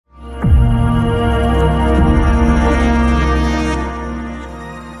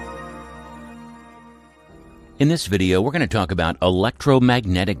In this video, we're going to talk about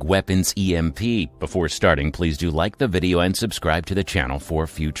electromagnetic weapons EMP. Before starting, please do like the video and subscribe to the channel for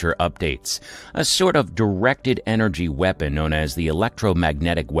future updates. A sort of directed energy weapon known as the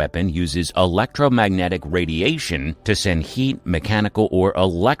electromagnetic weapon uses electromagnetic radiation to send heat, mechanical, or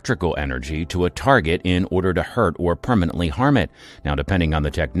electrical energy to a target in order to hurt or permanently harm it. Now, depending on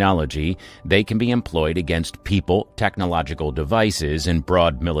the technology, they can be employed against people, technological devices, and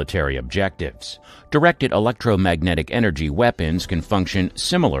broad military objectives. Directed electromagnetic energy weapons can function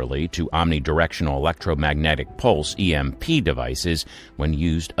similarly to omnidirectional electromagnetic pulse EMP devices when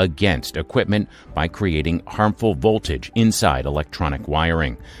used against equipment by creating harmful voltage inside electronic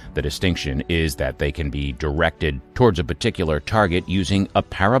wiring. The distinction is that they can be directed towards a particular target using a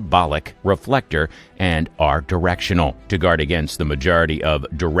parabolic reflector and are directional. To guard against the majority of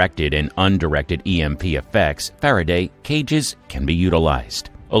directed and undirected EMP effects, Faraday cages can be utilized.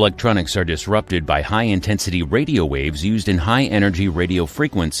 Electronics are disrupted by high-intensity radio waves used in high-energy radio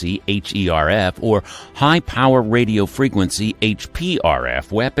frequency HERF or high-power radio frequency HPRF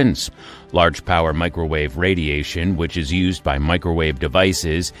weapons. Large-power microwave radiation, which is used by microwave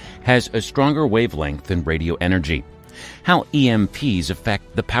devices, has a stronger wavelength than radio energy. How EMPs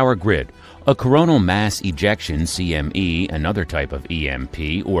affect the power grid. A coronal mass ejection, CME, another type of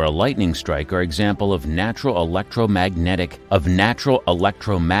EMP, or a lightning strike are example of natural electromagnetic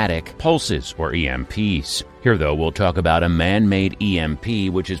pulses, or EMPs. Here, though, we'll talk about a man-made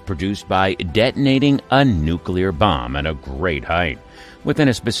EMP, which is produced by detonating a nuclear bomb at a great height. Within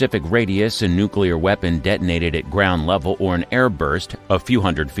a specific radius, a nuclear weapon detonated at ground level or an airburst a few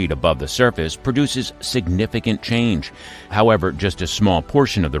hundred feet above the surface produces significant change. However, just a small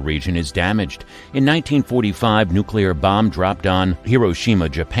portion of the region is damaged. In 1945, nuclear bomb dropped on Hiroshima,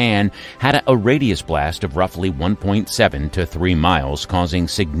 Japan, had a radius blast of roughly 1.7 to 3 miles, causing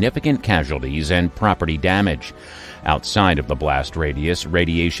significant casualties and property damage. Outside of the blast radius,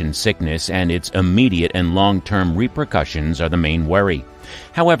 radiation sickness and its immediate and long-term repercussions are the main worry.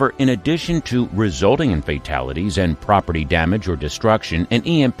 However, in addition to resulting in fatalities and property damage or destruction, an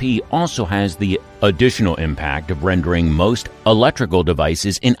EMP also has the additional impact of rendering most electrical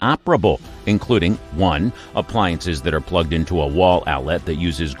devices inoperable, including 1. Appliances that are plugged into a wall outlet that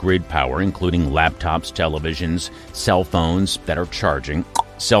uses grid power, including laptops, televisions, cell phones that are charging,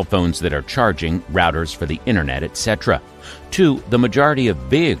 routers for the internet, etc. 2. The majority of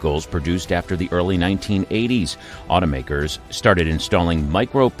vehicles produced after the early 1980s. Automakers started installing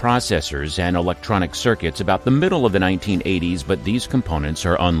microprocessors and electronic circuits about the middle of the 1980s, but these components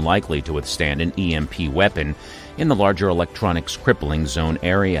are unlikely to withstand an EMP weapon in the larger electronics crippling zone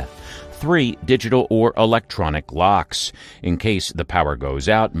area. 3. Digital or electronic locks. In case the power goes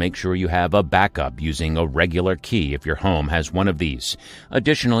out, make sure you have a backup using a regular key if your home has one of these.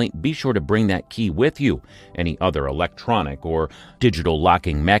 Additionally, be sure to bring that key with you. Any other electronic or digital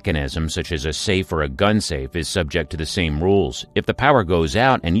locking mechanism, such as a safe or a gun safe, is subject to the same rules. If the power goes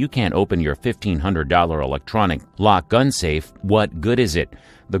out and you can't open your $1,500 electronic lock gun safe, what good is it?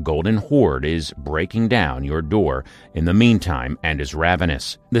 The Golden Horde is breaking down your door in the meantime and is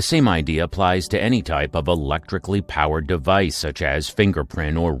ravenous. The same idea applies to any type of electrically powered device, such as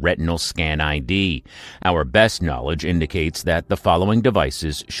fingerprint or retinal scan ID. Our best knowledge indicates that the following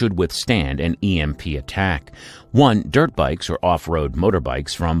devices should withstand an EMP attack. 1. Dirt bikes or off-road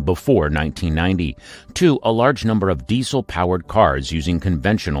motorbikes from before 1990. 2. A large number of diesel-powered cars using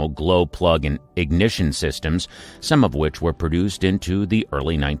conventional glow plug and ignition systems, some of which were produced into the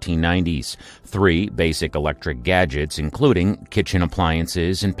early 1990s. 3. Basic electric gadgets, including kitchen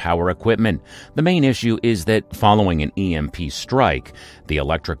appliances and power equipment. The main issue is that following an EMP strike, the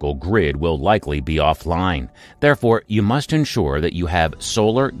electrical grid will likely be offline. Therefore, you must ensure that you have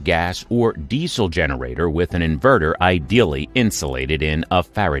solar, gas, or diesel generator with an inverter, ideally insulated in a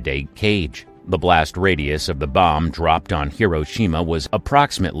Faraday cage. The blast radius of the bomb dropped on Hiroshima was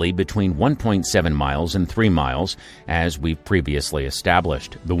approximately between 1.7 miles and 3 miles, as we've previously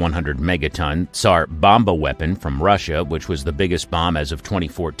established. The 100-megaton Tsar Bomba weapon from Russia, which was the biggest bomb as of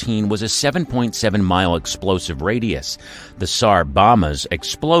 2014, was a 7.7-mile explosive radius. The Tsar Bomba's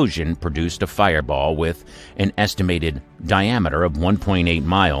explosion produced a fireball with an estimated diameter of 1.8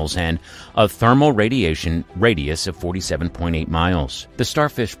 miles and a thermal radiation radius of 47.8 miles. The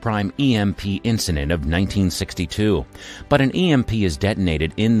Starfish Prime EMP incident of 1962. But an EMP is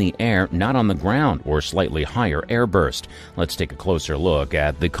detonated in the air, not on the ground or slightly higher airburst. Let's take a closer look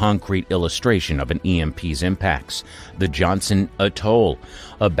at the concrete illustration of an EMP's impacts. The Johnson Atoll,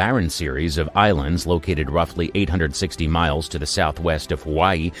 a barren series of islands located roughly 860 miles to the southwest of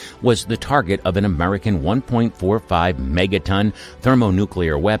Hawaii, was the target of an American $1.45 megaton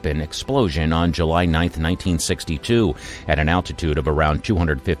thermonuclear weapon explosion on July 9, 1962, at an altitude of around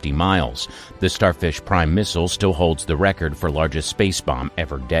 250 miles. The Starfish prime missile still holds the record for largest space bomb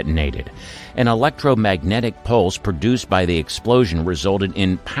ever detonated. An electromagnetic pulse produced by the explosion resulted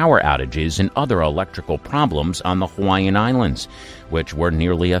in power outages and other electrical problems on the Hawaiian Islands, which were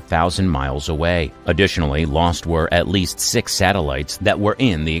nearly 1,000 miles away. Additionally, lost were at least 6 satellites that were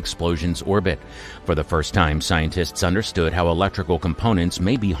in the explosion's orbit. For the first time, scientists understood how electrical components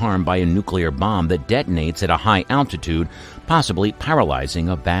may be harmed by a nuclear bomb that detonates at a high altitude, possibly paralyzing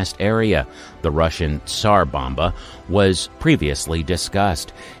a vast area. The Russian Tsar Bomba was previously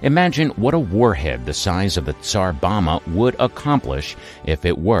discussed. Imagine what a warhead the size of the Tsar Bomba would accomplish if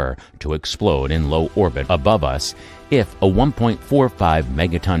it were to explode in low orbit above us. If a 1.45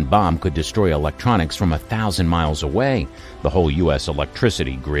 megaton bomb could destroy electronics from 1,000 miles away, the whole U.S.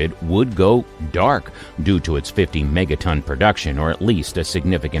 electricity grid would go dark due to its 50 megaton production, or at least a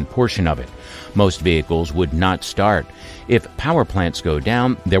significant portion of it. Most vehicles would not start. If power plants go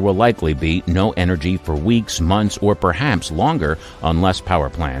down, there will likely be no energy for weeks, months, or perhaps longer unless power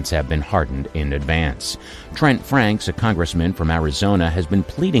plants have been hardened in advance. Trent Franks, a congressman from Arizona, has been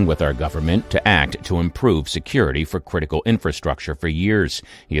pleading with our government to act to improve security for critical infrastructure for years.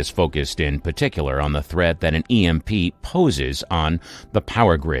 He has focused in particular on the threat that an EMP poses on the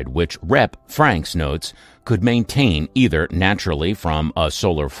power grid, which Rep. Franks notes could maintain either naturally from a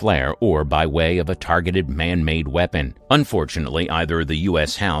solar flare or by way of a targeted man-made weapon. Unfortunately, either the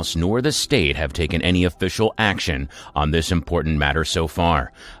U.S. House nor the state have taken any official action on this important matter so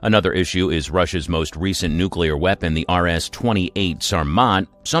far. Another issue is Russia's most recent nuclear weapon, the RS-28 Sarmat,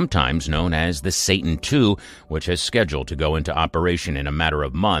 sometimes known as the Satan II, which is scheduled to go into operation in a matter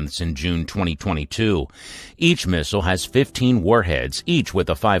of months in June 2022. Each missile has 15 warheads, each with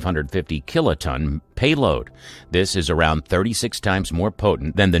a 550 kiloton payload. This is around 36 times more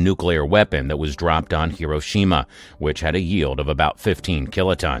potent than the nuclear weapon that was dropped on Hiroshima, which had a yield of about 15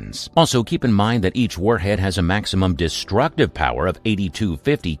 kilotons. Also, keep in mind that each warhead has a maximum destructive power of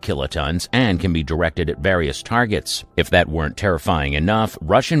 8,250 kilotons and can be directed at various targets. If that weren't terrifying enough,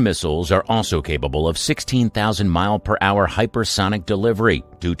 Russian missiles are also capable of 16,000 mile per hour hypersonic delivery.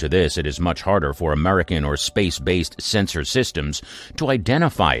 Due to this, it is much harder for American or space-based sensor systems to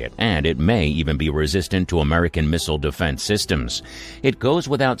identify it, and it may even be resistant to American missile defense systems. It goes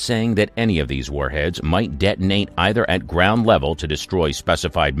without saying that any of these warheads might detonate either at ground level to destroy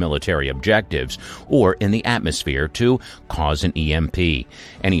specified military objectives or in the atmosphere to cause an EMP.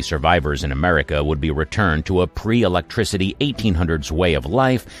 Any survivors in America would be returned to a pre-electricity 1800s way of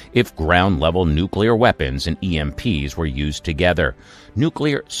life if ground-level nuclear weapons and EMPs were used together.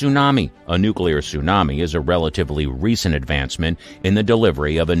 Nuclear tsunami. A nuclear tsunami is a relatively recent advancement in the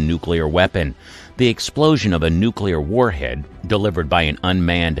delivery of a nuclear weapon. The explosion of a nuclear warhead delivered by an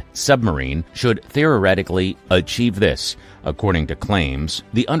unmanned submarine should theoretically achieve this. According to claims,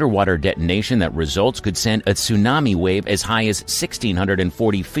 the underwater detonation that results could send a tsunami wave as high as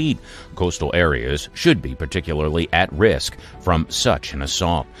 1,640 feet. Coastal areas should be particularly at risk from such an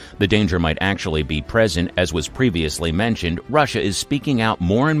assault. The danger might actually be present. As was previously mentioned, Russia is speaking out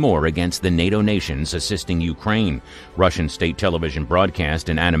more and more against the NATO nations assisting Ukraine. Russian state television broadcast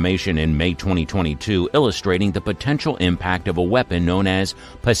an animation in May 2022 illustrating the potential impact of a weapon known as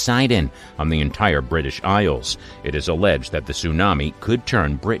Poseidon on the entire British Isles. It is alleged that the tsunami could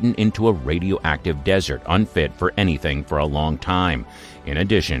turn Britain into a radioactive desert unfit for anything for a long time, in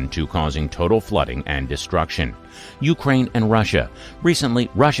addition to causing total flooding and destruction. Ukraine and Russia. Recently,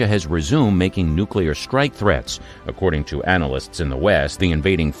 Russia has resumed making nuclear strike threats. According to analysts in the West, the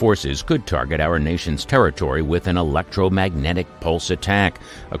invading forces could target our nation's territory with an electromagnetic pulse attack.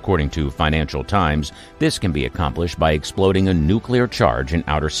 According to Financial Times, this can be accomplished by exploding a nuclear charge in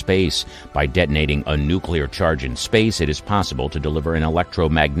outer space. By detonating a nuclear charge in space, it is possible to deliver an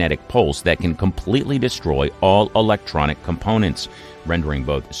electromagnetic pulse that can completely destroy all electronic components, rendering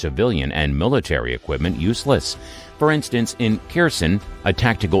both civilian and military equipment useless. For instance, in Kherson, a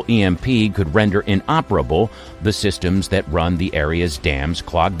tactical EMP could render inoperable the systems that run the area's dams,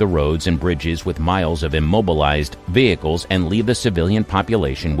 clog the roads and bridges with miles of immobilized vehicles, and leave the civilian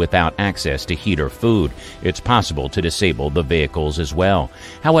population without access to heat or food. It's possible to disable the vehicles as well.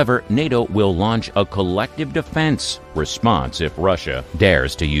 However, NATO will launch a collective defense response if Russia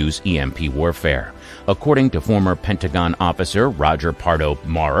dares to use EMP warfare. According to former Pentagon officer Roger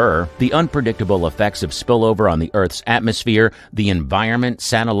Pardo-Maurer, the unpredictable effects of spillover on the Earth's atmosphere, the environment,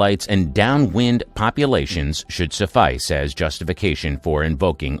 satellites, and downwind populations should suffice as justification for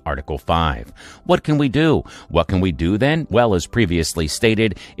invoking Article 5. What can we do? What can we do then? Well, as previously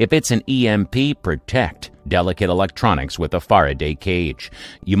stated, if it's an EMP, protect. delicate electronics with a Faraday cage.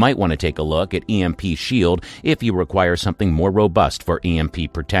 You might want to take a look at EMP Shield if you require something more robust for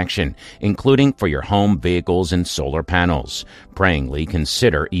EMP protection, including for your home, vehicles, and solar panels. Prayingly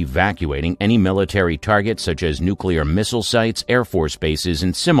consider evacuating any military targets such as nuclear missile sites, Air Force bases,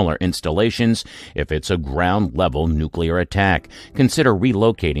 and similar installations if it's a ground-level nuclear attack. Consider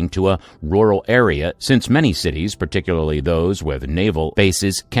relocating to a rural area since many cities, particularly those with naval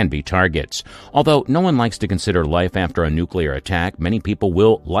bases, can be targets. Although no one likes to consider life after a nuclear attack, many people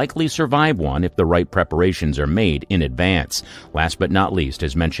will likely survive one if the right preparations are made in advance. Last but not least,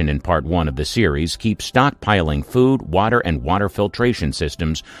 as mentioned in part 1 of the series, keep stockpiling food, water, and water filtration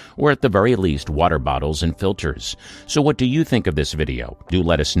systems, or at the very least, water bottles and filters. So what do you think of this video? Do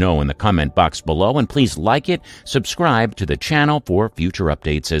let us know in the comment box below, and please like it, subscribe to the channel for future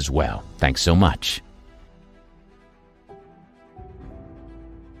updates as well. Thanks so much.